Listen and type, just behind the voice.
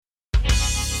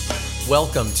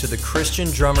Welcome to the Christian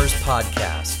Drummers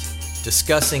Podcast,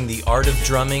 discussing the art of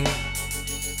drumming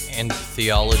and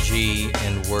theology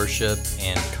and worship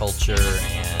and culture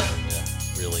and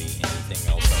really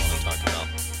anything else I want to talk about.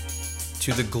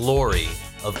 To the glory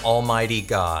of Almighty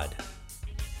God.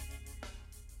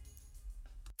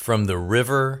 From the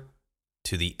river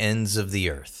to the ends of the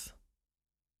earth.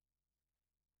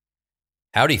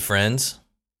 Howdy, friends.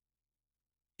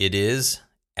 It is,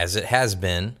 as it has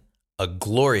been, a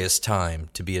glorious time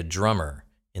to be a drummer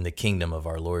in the kingdom of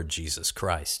our Lord Jesus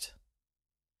Christ.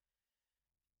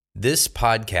 This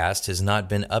podcast has not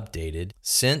been updated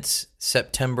since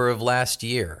September of last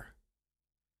year.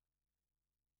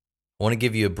 I want to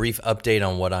give you a brief update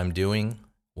on what I'm doing,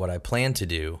 what I plan to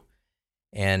do,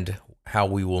 and how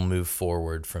we will move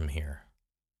forward from here.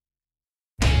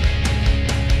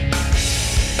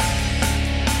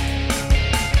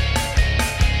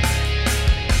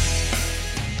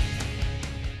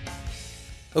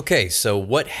 Okay, so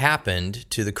what happened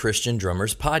to the Christian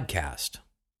Drummers Podcast?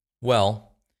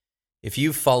 Well, if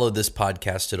you've followed this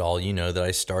podcast at all, you know that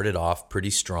I started off pretty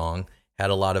strong, had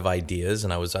a lot of ideas,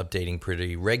 and I was updating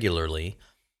pretty regularly.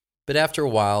 But after a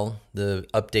while, the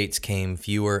updates came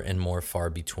fewer and more far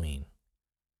between.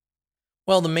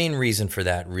 Well, the main reason for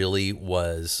that really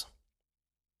was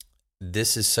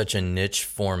this is such a niche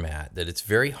format that it's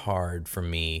very hard for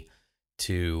me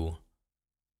to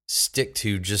stick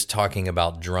to just talking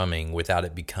about drumming without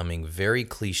it becoming very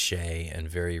cliche and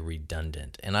very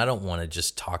redundant. And I don't want to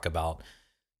just talk about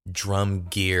drum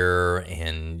gear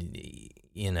and,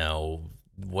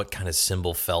 what kind of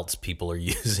cymbal felts people are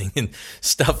using and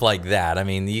stuff like that. I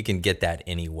mean, you can get that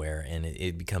anywhere and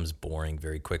it becomes boring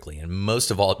very quickly. And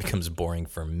most of all, it becomes boring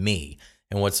for me.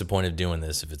 And what's the point of doing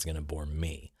this if it's going to bore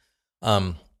me?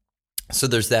 So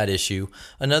there's that issue.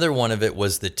 Another one of it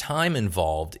was the time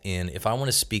involved in, if I want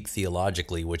to speak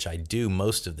theologically, which I do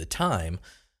most of the time,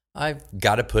 I've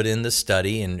got to put in the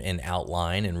study and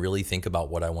outline and really think about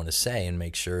what I want to say and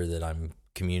make sure that I'm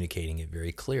communicating it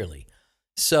very clearly.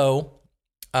 So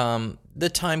the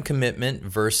time commitment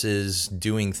versus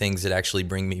doing things that actually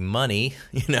bring me money,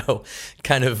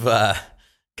 kind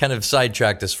of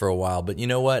sidetracked us for a while. But you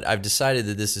know what? I've decided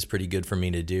that this is pretty good for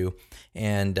me to do.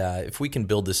 And if we can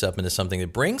build this up into something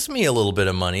that brings me a little bit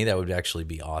of money, that would actually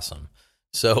be awesome.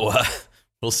 So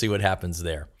we'll see what happens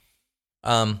there.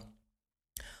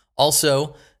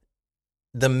 Also,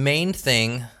 the main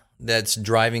thing that's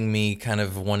driving me kind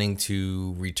of wanting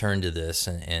to return to this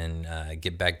and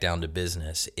get back down to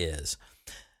business is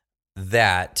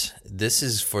that this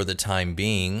is, for the time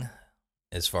being,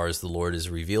 as far as the Lord has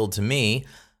revealed to me,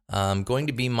 going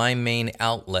to be my main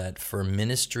outlet for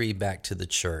ministry back to the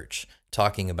church,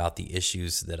 talking about the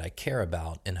issues that I care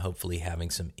about and hopefully having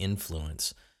some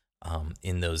influence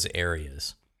in those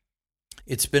areas.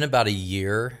 It's been about a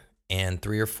year and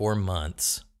 3 or 4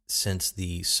 months since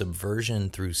the Subversion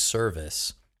Through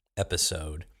Service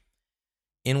episode,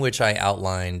 in which I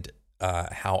outlined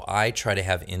how I try to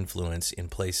have influence in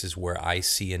places where I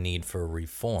see a need for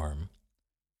reform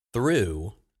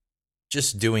through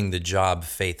just doing the job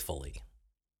faithfully.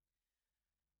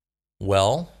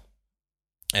 Well,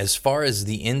 as far as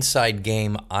the inside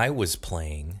game I was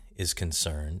playing is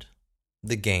concerned,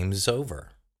 the game is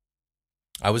over.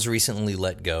 I was recently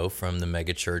let go from the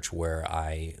megachurch where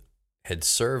I had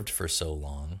served for so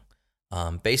long,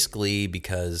 basically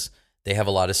because they have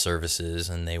a lot of services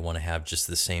and they want to have just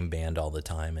the same band all the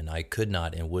time, and I could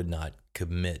not and would not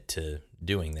commit to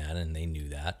doing that, and they knew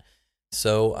that.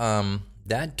 So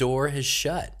that door has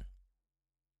shut.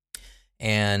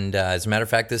 And as a matter of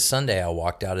fact, this Sunday I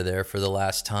walked out of there for the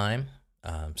last time,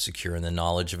 secure in the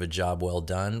knowledge of a job well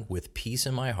done, with peace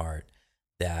in my heart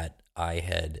that I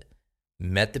had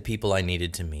met the people I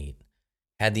needed to meet,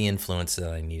 had the influence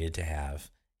that I needed to have,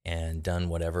 and done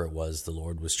whatever it was the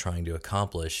Lord was trying to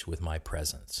accomplish with my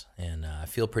presence. And I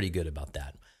feel pretty good about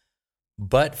that.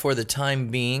 But for the time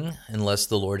being, unless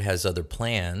the Lord has other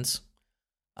plans,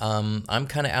 I'm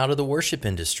kind of out of the worship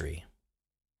industry.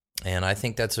 And I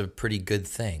think that's a pretty good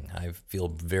thing. I feel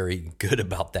very good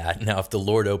about that. Now, if the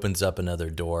Lord opens up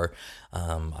another door,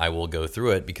 I will go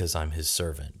through it because I'm his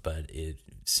servant. But it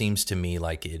seems to me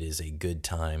like it is a good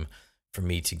time for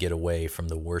me to get away from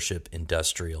the worship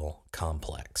industrial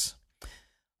complex.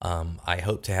 I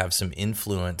hope to have some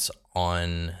influence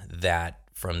on that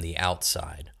from the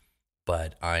outside,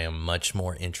 but I am much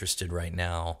more interested right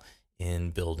now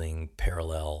in building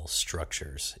parallel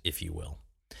structures, if you will.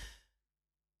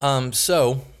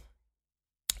 So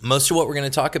most of what we're going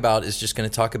to talk about is just going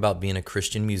to talk about being a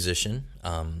Christian musician.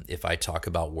 If I talk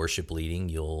about worship leading,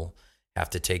 you'll have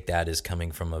to take that as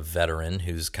coming from a veteran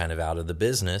who's kind of out of the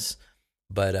business.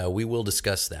 but we will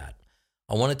discuss that.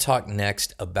 I want to talk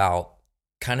next about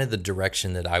kind of the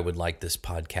direction that I would like this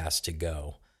podcast to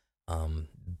go,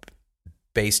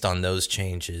 based on those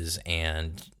changes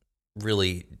and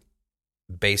really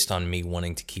based on me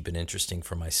wanting to keep it interesting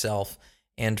for myself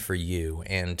and for you,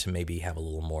 and to maybe have a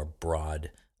little more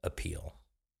broad appeal.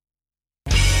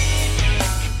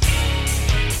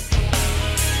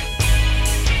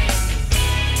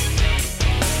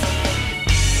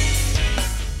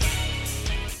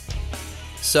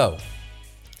 So,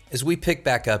 as we pick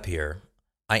back up here,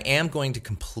 I am going to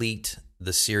complete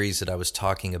the series that I was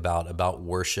talking about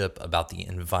worship, about the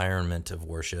environment of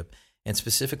worship, and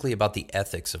specifically about the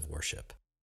ethics of worship.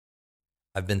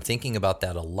 I've been thinking about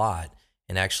that a lot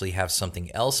and actually have something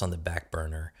else on the back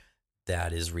burner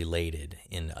that is related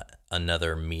in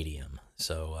another medium.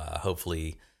 So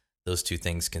hopefully those two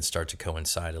things can start to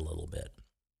coincide a little bit.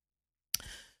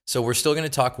 So we're still going to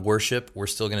talk worship. We're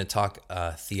still going to talk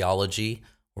theology.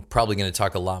 We're probably going to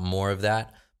talk a lot more of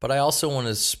that. But I also want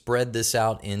to spread this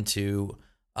out into,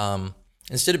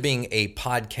 instead of being a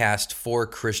podcast for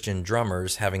Christian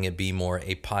drummers, having it be more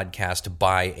a podcast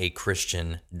by a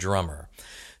Christian drummer.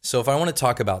 So if I want to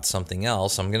talk about something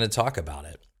else, I'm going to talk about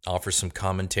it. Offer some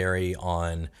commentary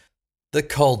on the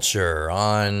culture,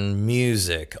 on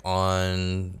music,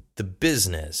 on the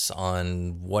business,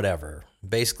 on whatever.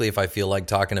 Basically, if I feel like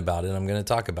talking about it, I'm going to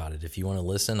talk about it. If you want to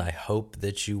listen, I hope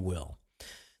that you will.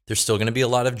 There's still going to be a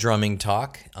lot of drumming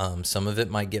talk. Some of it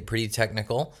might get pretty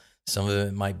technical. Some of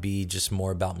it might be just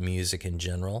more about music in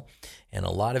general. And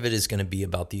a lot of it is going to be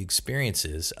about the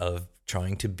experiences of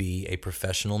trying to be a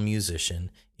professional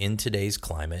musician in today's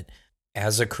climate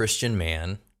as a Christian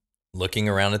man looking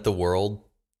around at the world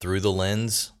through the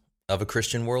lens of a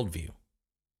Christian worldview.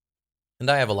 And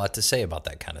I have a lot to say about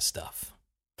that kind of stuff.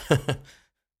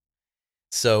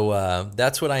 So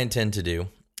that's what I intend to do.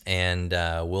 And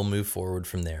we'll move forward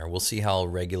from there. We'll see how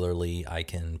regularly I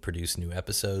can produce new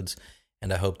episodes,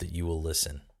 and I hope that you will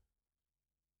listen.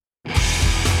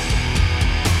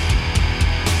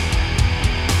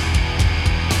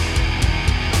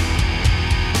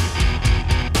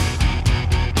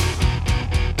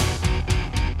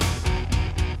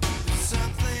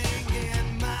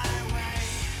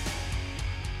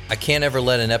 I can't ever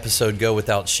let an episode go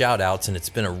without shout-outs, and it's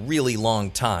been a really long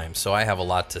time, so I have a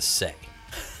lot to say.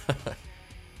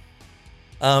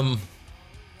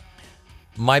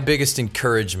 My biggest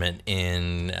encouragement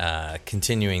in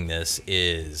continuing this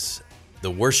is the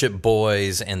Worship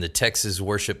Boys and the Texas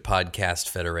Worship Podcast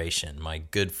Federation. My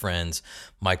good friends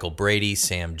Michael Brady,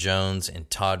 Sam Jones, and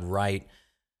Todd Wright,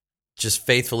 just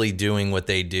faithfully doing what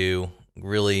they do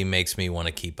really makes me want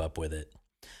to keep up with it.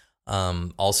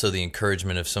 Also, the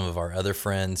encouragement of some of our other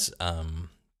friends,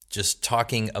 just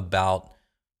talking about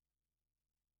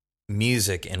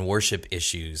music and worship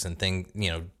issues and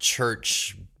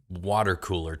church water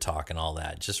cooler talk and all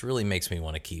that just really makes me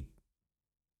want to keep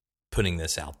putting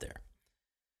this out there.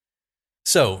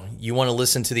 So, you want to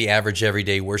listen to the Average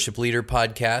Everyday Worship Leader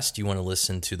podcast, you want to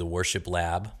listen to the Worship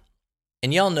Lab,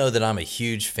 and y'all know that I'm a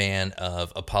huge fan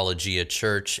of Apologia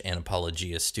Church and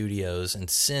Apologia Studios, and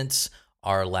since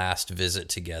our last visit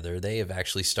together, they have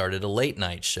actually started a late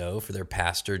night show for their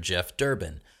pastor, Jeff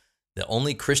Durbin. The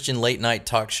only Christian late night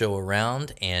talk show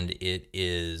around, and it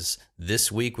is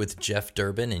This Week with Jeff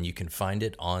Durbin, and you can find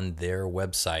it on their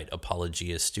website,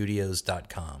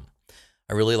 apologiastudios.com.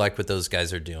 I really like what those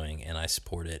guys are doing, and I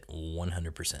support it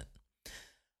 100%.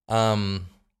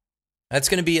 That's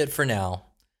going to be it for now.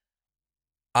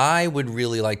 I would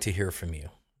really like to hear from you.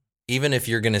 Even if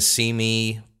you're going to see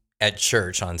me at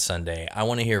church on Sunday, I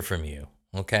want to hear from you,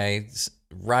 okay?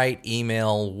 Write,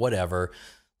 email, whatever.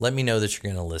 Let me know that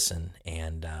you're going to listen,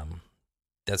 and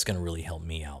that's going to really help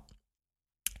me out.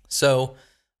 So,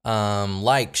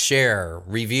 like, share,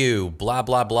 review, blah,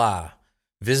 blah, blah.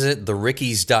 Visit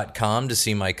therickies.com to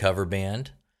see my cover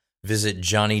band. Visit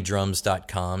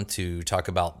johnnydrums.com to talk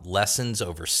about lessons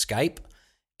over Skype,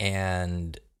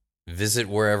 and visit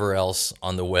wherever else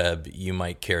on the web you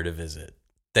might care to visit.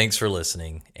 Thanks for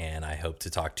listening, and I hope to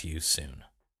talk to you soon.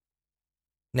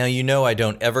 Now, you know I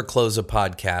don't ever close a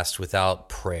podcast without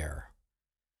prayer.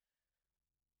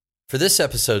 For this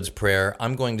episode's prayer,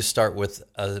 I'm going to start with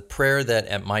a prayer that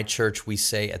at my church we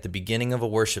say at the beginning of a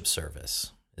worship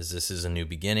service. As this is a new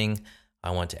beginning,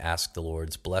 I want to ask the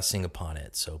Lord's blessing upon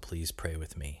it, so please pray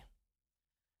with me.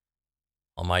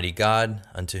 Almighty God,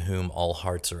 unto whom all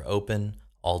hearts are open,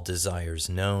 all desires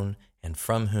known, and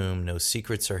from whom no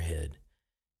secrets are hid,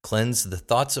 cleanse the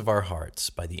thoughts of our hearts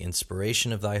by the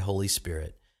inspiration of thy Holy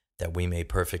Spirit, that we may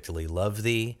perfectly love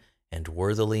thee and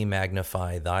worthily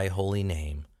magnify thy holy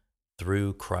name,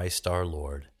 through Christ our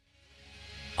Lord.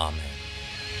 Amen.